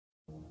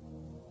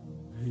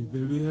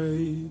baby,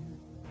 hey,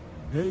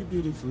 hey,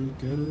 beautiful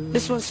girl.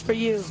 This one's for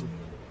you.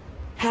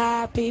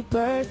 Happy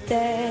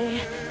birthday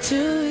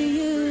to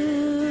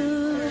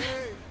you.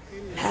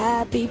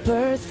 Happy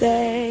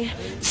birthday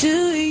to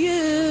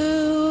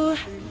you.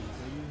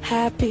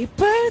 Happy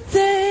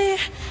birthday,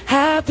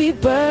 happy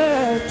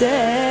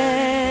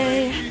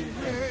birthday.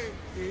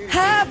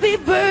 Happy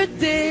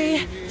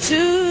birthday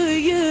to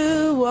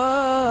you.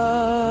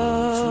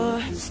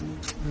 Oh.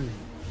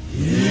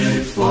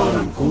 If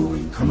I'm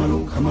going, come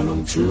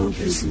along to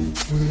kiss me.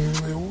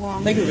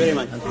 Thank you very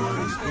much.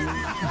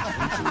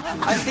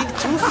 I think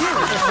too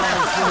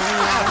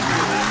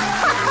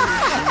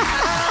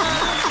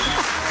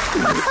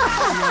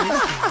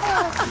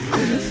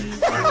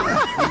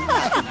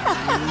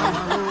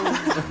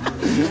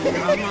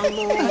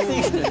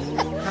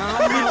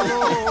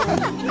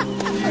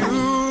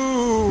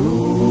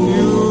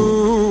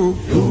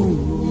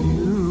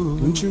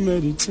Don't you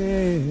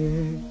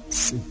meditate?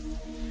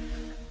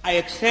 I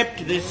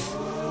accept this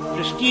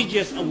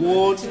prestigious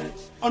award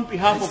on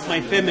behalf of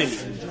my family,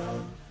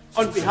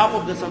 on behalf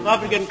of the South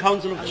African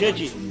Council of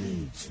Churches,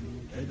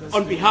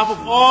 on behalf of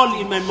all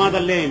in my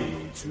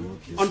motherland,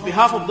 on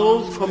behalf of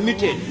those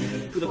committed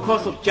to the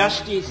cause of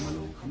justice,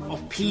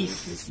 of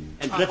peace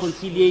and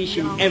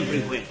reconciliation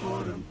everywhere.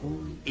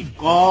 If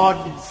God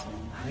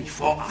is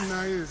for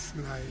us,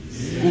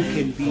 who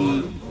can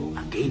be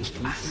against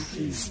us?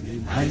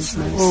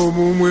 Oh,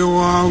 mumwe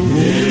wangu,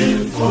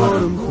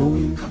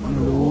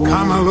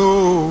 come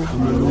along,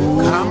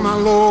 come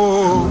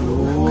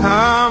along,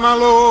 come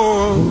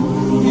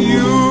along,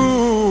 you.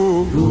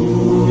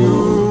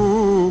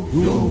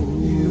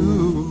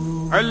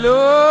 Hello,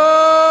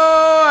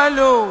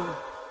 hello,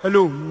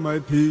 hello, my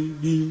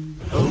baby.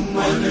 Hello,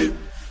 my lady.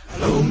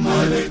 Hello,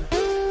 my lady.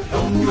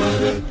 Hello, my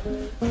lady.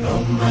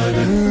 Hello, my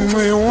lady.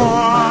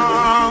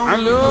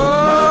 Hello,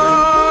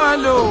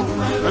 hello,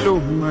 hello,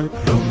 my,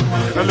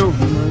 hello, my,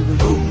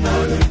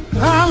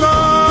 hello,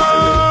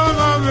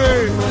 my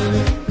baby.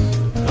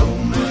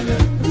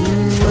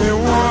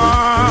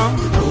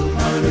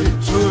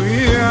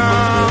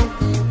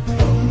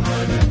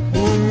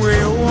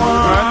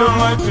 Hello,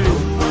 my baby.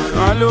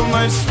 Hello,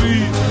 my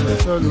sweet.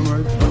 Hello, my,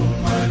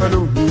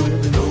 hello,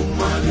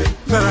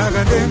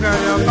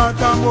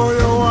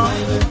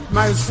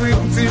 my sweet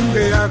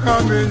Timbe, I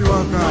come in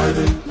your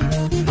garden.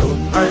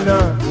 I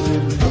love you,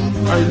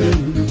 I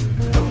need you,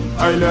 I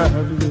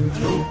love you.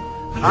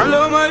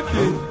 Hello, my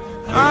baby,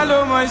 hello,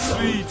 my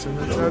sweet,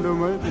 hello,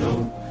 my baby,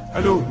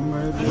 hello,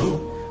 my baby,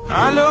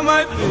 hello,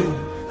 my baby,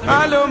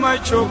 hello, my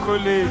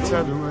chocolate,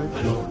 hello, my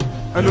baby,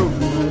 hello, my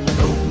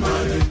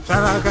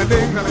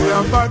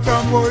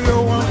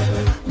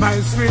my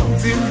sweet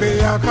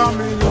Timbe, I come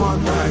in your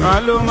garden.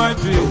 Hello, my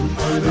baby,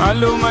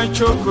 hello, my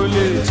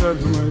chocolate,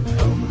 hello, my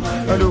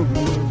baby, hello,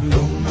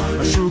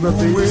 my sugar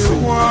face,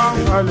 hello,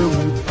 hello,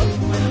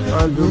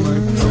 hello,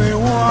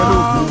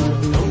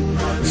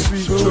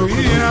 sweet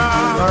chocolate,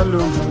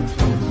 hello,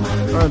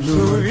 hello,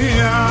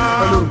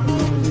 hello,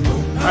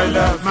 I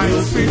love my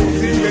sweet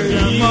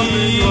thing, I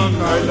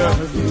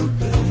love you,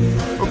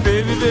 oh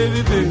baby,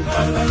 baby, baby,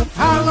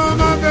 hello,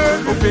 my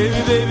baby, oh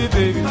baby, baby,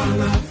 baby,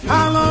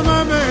 hello,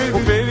 my baby, oh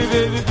baby,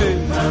 baby,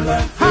 baby,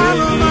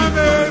 hello, my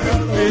baby,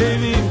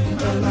 baby,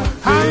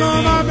 hello,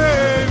 my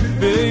baby, baby,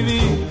 baby,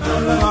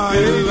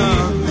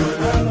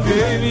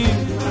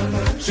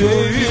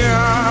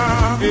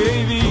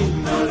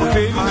 baby,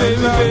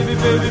 baby,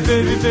 baby,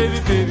 baby, baby,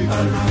 baby,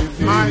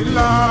 my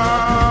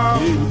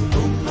love,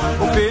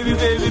 oh baby,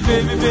 baby,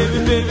 baby, baby,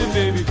 baby,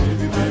 baby,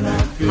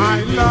 my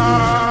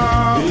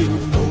love,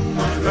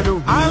 hello,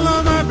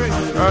 my baby,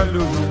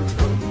 hello,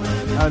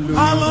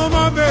 hello,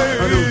 my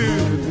baby,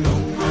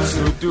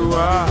 so do I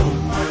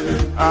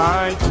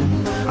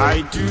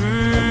do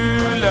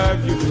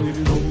love you,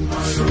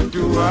 so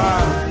do I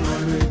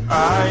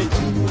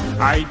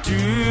do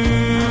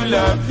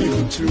love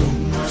you too,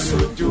 so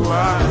do I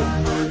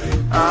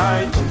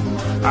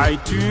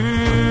do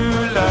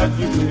love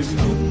you, baby.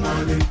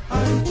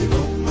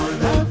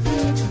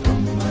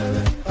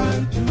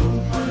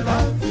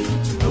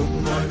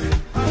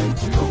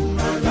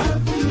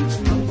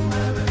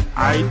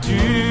 I do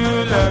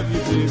love you,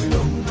 baby.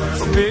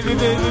 Oh, baby,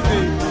 baby,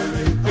 baby,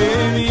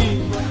 baby,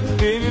 baby,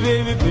 baby,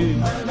 baby,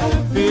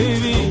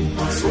 baby,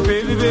 oh,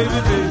 baby, baby,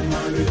 baby,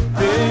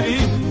 baby,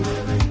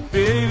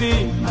 baby,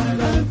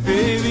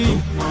 baby.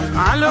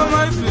 Hello,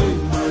 my baby.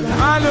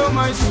 Hello,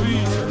 my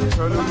sweet.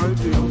 Hello, my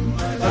baby.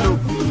 Hello,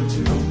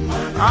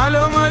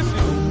 hello, my baby.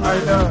 I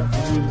love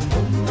you.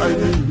 I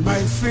need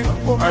my sweet. I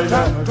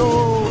love you.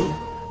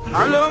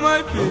 Hello,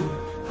 my baby.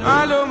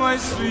 Hello, my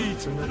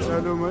sweet.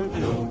 Hello, my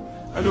baby.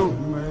 Hello,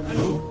 my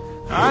baby.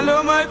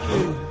 Hello, my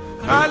baby.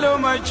 Hello,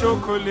 my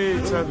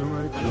chocolate. Hello,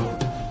 my baby.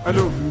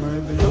 Hello, my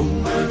baby.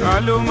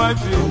 Hello, my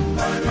baby.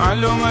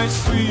 Hello, my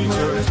sweet.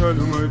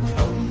 Hello, my baby.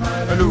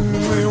 Hello,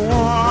 I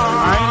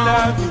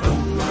love you.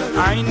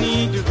 I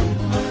need you.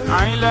 I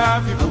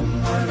love you.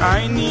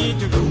 I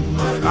need you.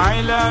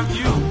 I love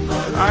you.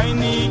 I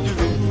need you.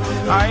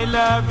 I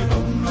love you.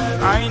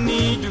 I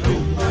need you. Oh,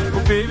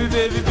 baby,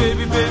 baby,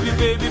 baby, baby,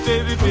 baby,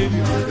 baby, baby,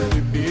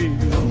 baby.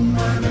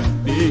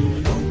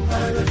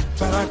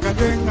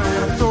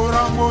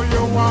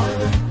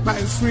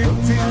 sweet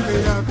thing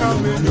they are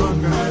coming on.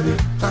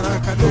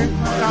 Tarakading,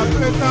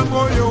 Tapreta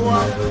Boyoa,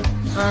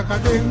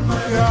 Tarakading,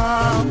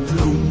 yeah.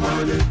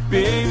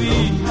 Baby,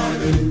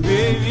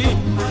 baby,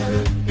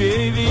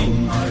 baby,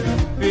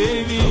 baby,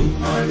 baby,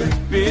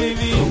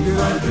 baby,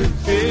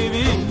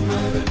 baby,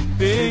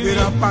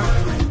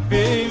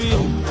 baby.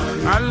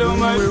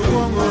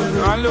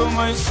 Hello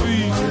my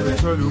sweet,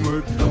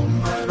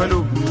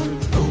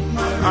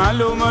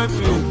 hello my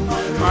baby,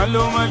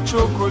 hello my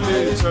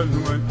chocolate,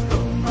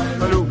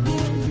 hello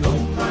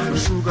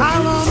sugar,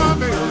 hello my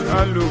baby,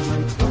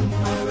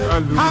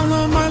 hello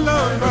my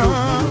lover,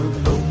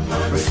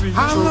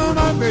 hello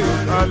my baby,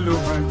 hello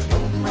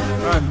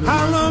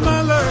my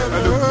lover,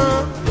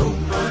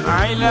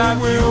 I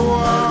love you,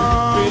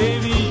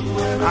 baby,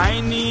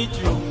 I need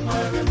you,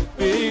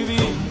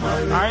 baby,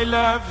 I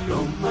love you,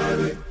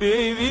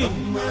 baby,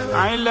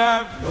 I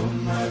love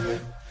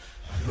you.